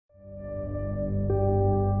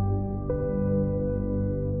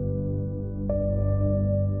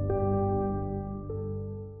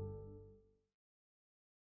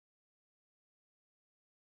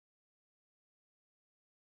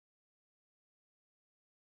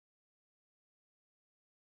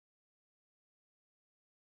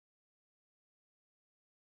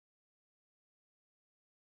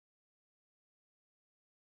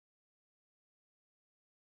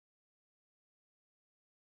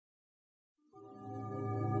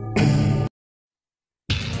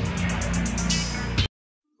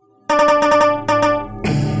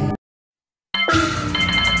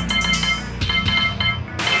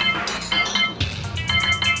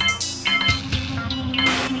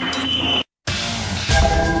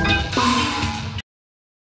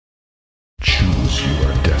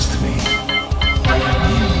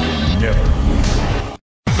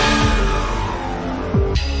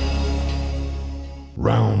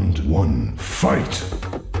Round one, fight!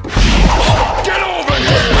 Get over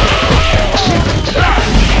here!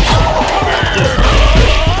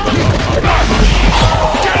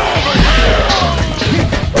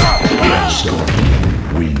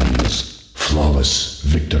 Scorpion wins. Flawless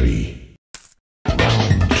victory.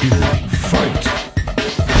 Round two, fight!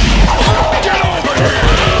 Get over here!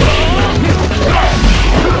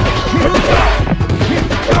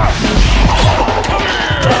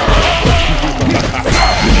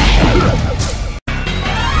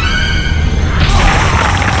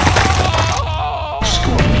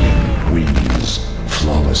 Scorpion wins.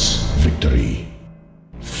 Flawless victory.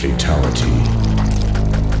 Fatality.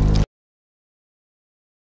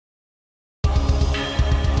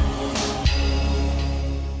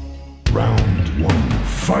 Round one,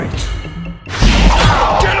 fight!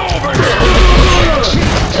 Get over here!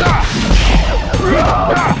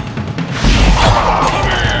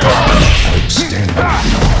 Outstanding.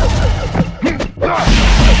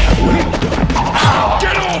 Well done.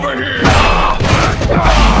 Get over here!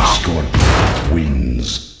 Scorpion wins.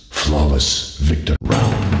 Flawless victory.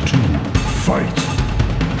 Round two, fight!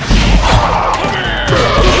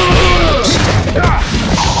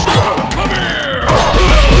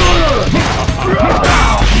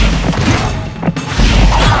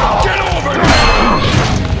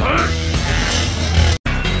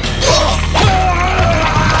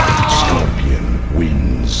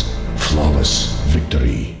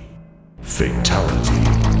 Victory. Fatality.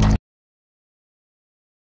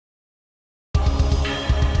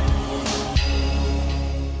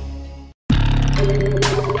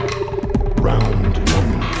 Round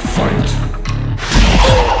one, fight!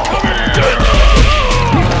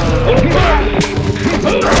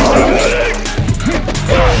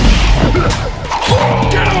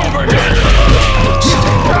 Get over here!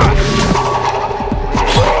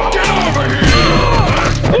 Get over here!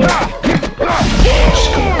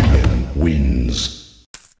 Scorpion wins.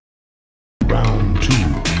 Round two,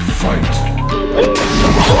 fight!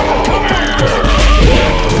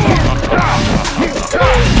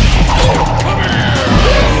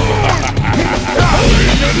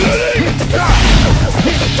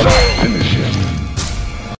 Finish him.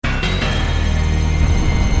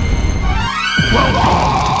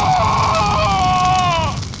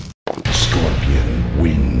 Scorpion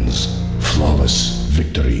wins. Flawless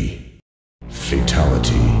victory.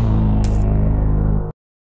 Fatality.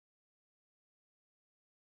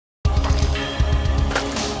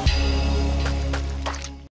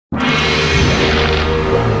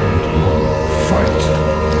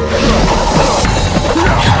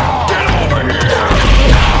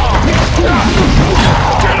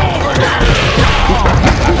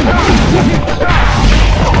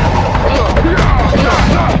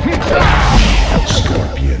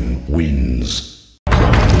 Scorpion wins.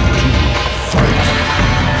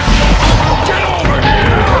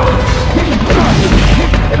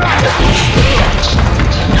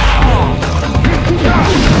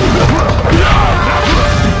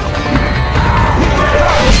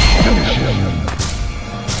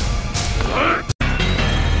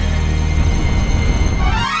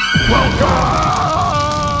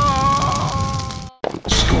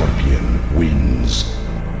 Scorpion wins.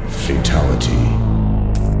 Fatality.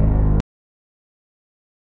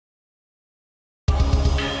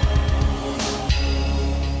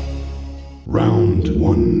 Round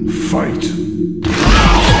one, fight!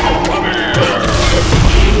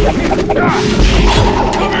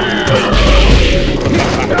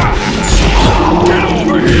 Get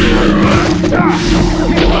over here!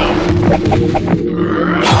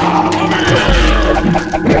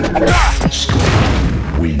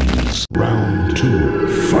 Scorpion wins. Round two,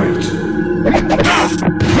 fight!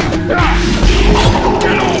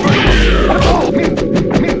 Get over here!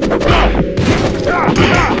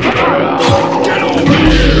 Get over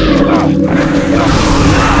here!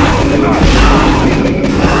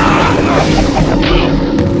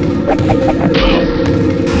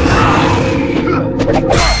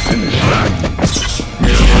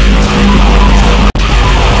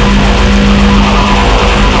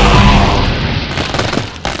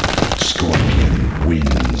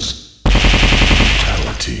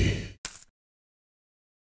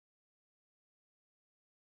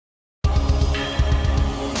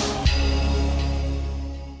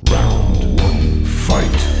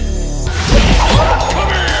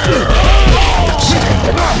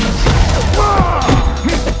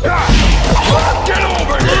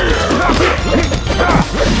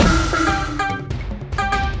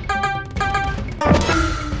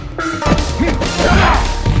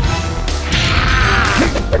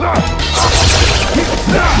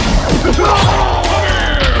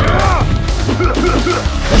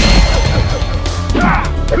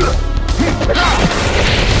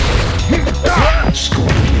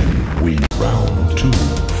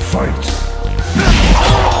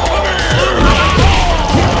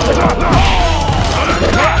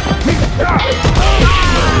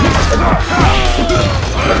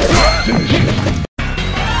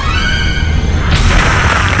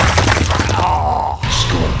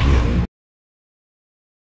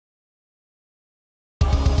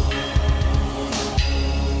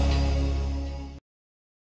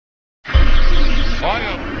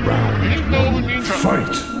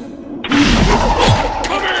 fight.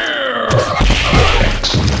 Come here!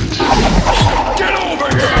 Excellent. Get over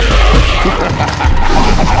here!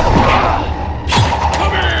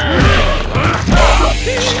 Come here!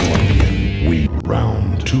 Scorpion win.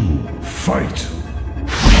 Round 2, fight.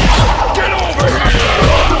 Get over here!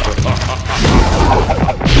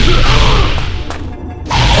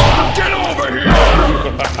 Get over here!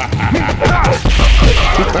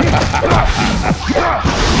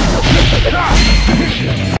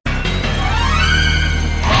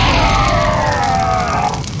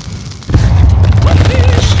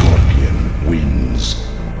 Scorpion wins.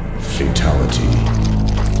 Fatality.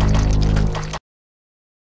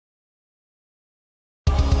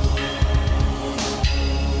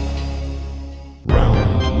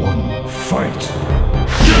 Round 1, fight.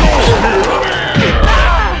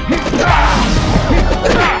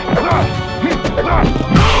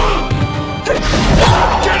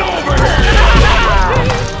 Get over here!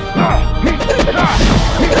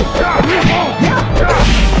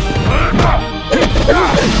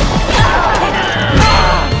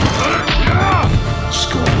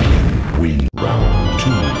 Scorpion win. Round 2,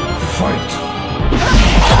 fight.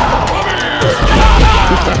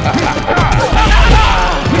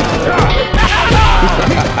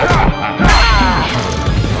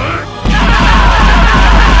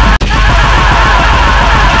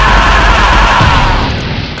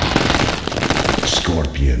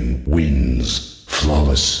 Scorpion wins.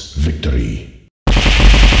 Flawless victory.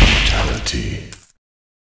 Fatality.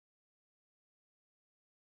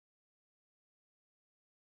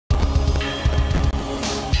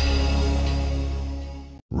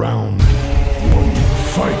 Round 1,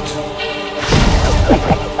 fight.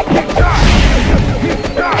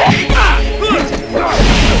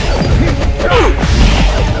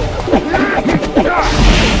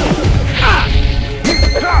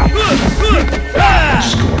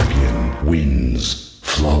 Scorpion wins.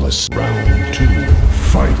 Flawless. Round 2,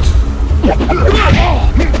 fight.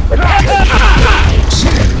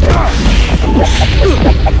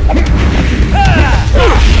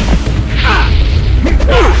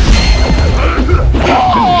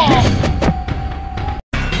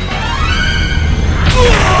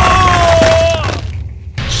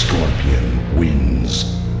 Scorpion wins.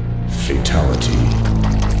 Fatality.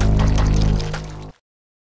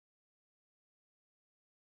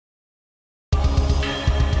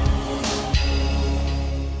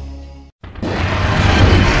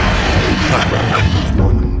 Round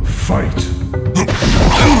 1, fight.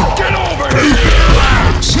 Get over here!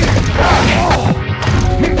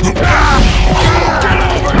 Get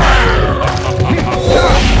over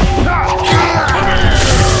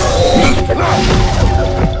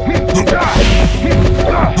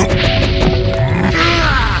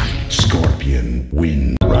Scorpion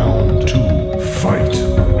win. Round 2, fight.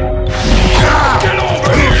 Get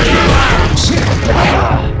over here!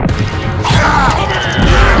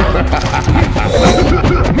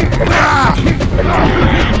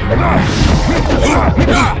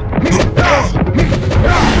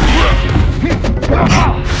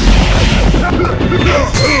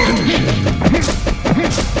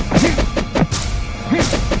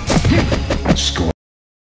 Scorpion.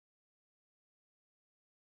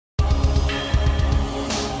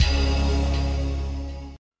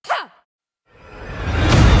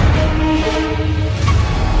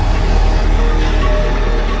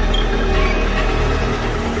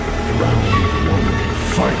 Round 1,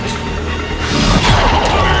 fight.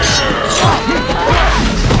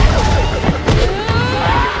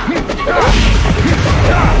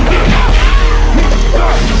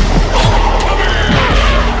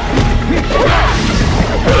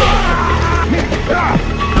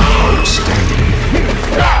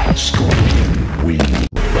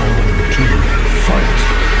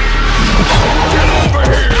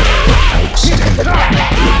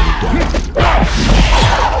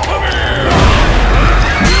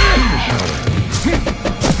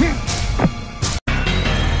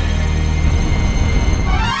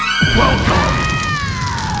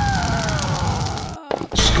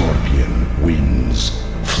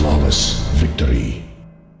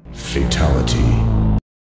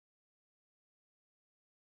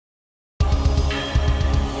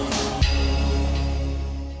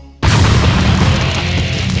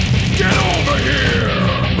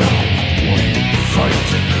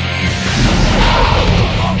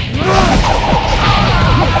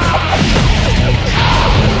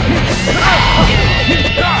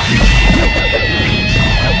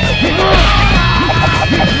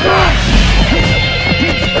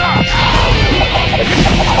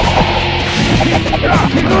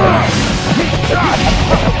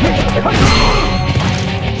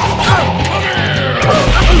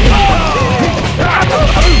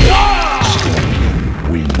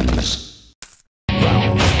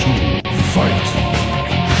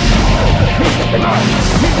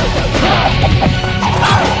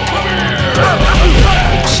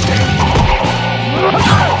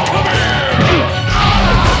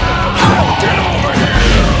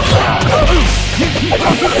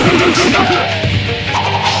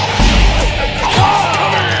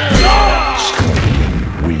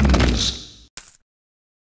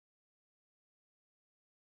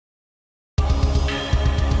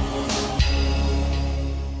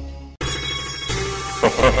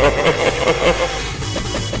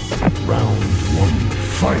 Round one,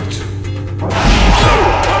 fight.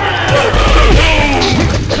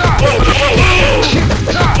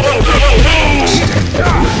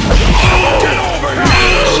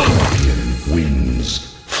 Scorpion wins.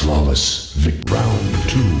 Flawless victory. Round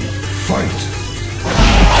two, fight.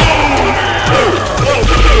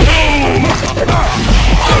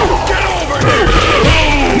 Get over here!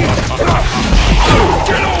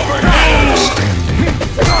 Get over here! Standing.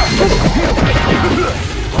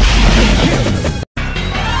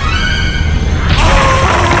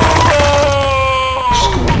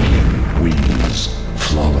 Scorpion wins.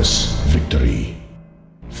 Flawless victory.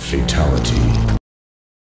 Fatality.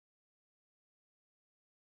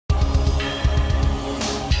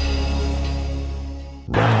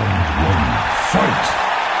 Round one, fight!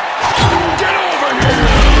 Get over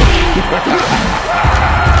here!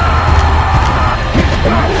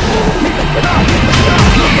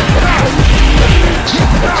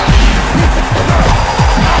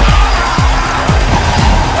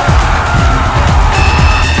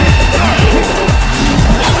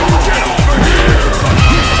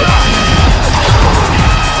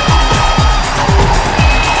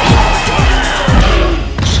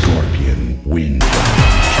 Scorpion wins.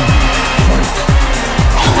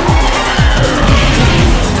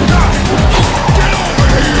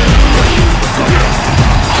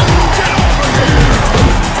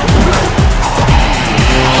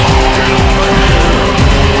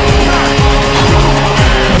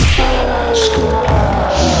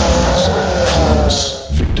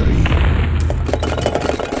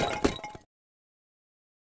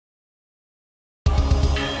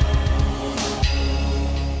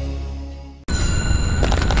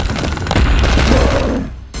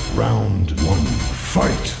 Round one,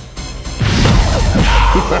 fight!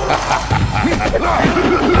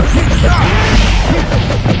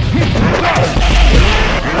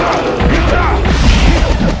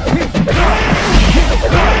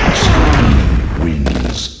 Scorpion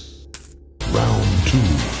wins. Round two,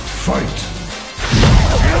 fight!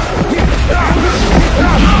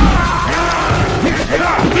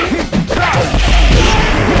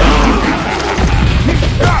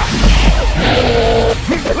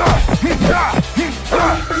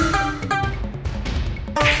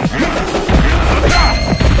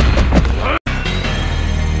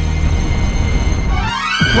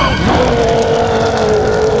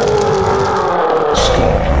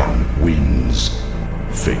 Scorpion wins.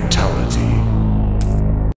 Fatality.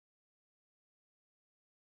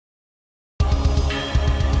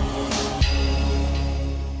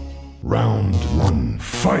 Round one,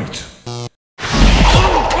 fight!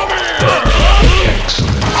 Come here!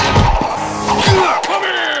 Excellent. Come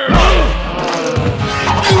here!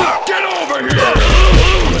 Get over here!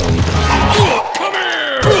 Come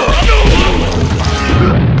here!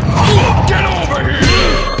 Get over here!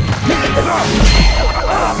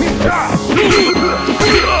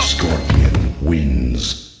 Scorpion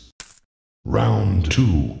wins. Round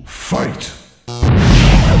two, fight!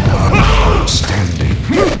 Outstanding.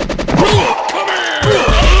 Come here!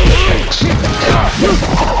 Excellent.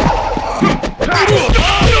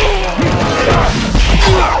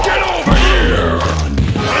 Get over here!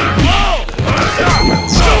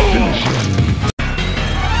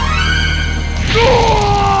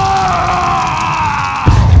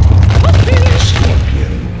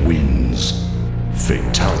 Scorpion wins.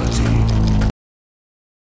 Fatality.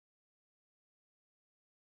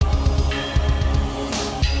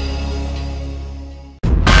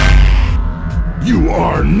 You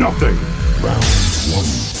are nothing. Round one,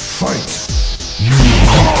 fight. You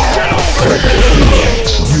are finished.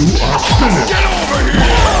 Get over here!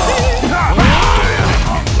 Come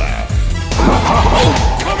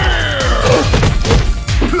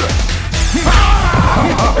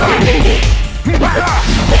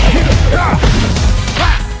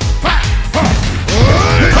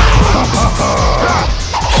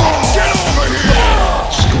Get over here!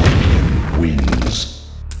 Scorpion wins.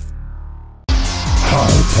 How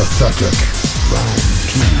pathetic. Round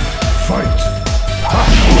two, fight.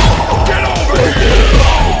 Get over here!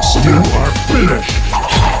 You are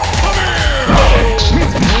finished.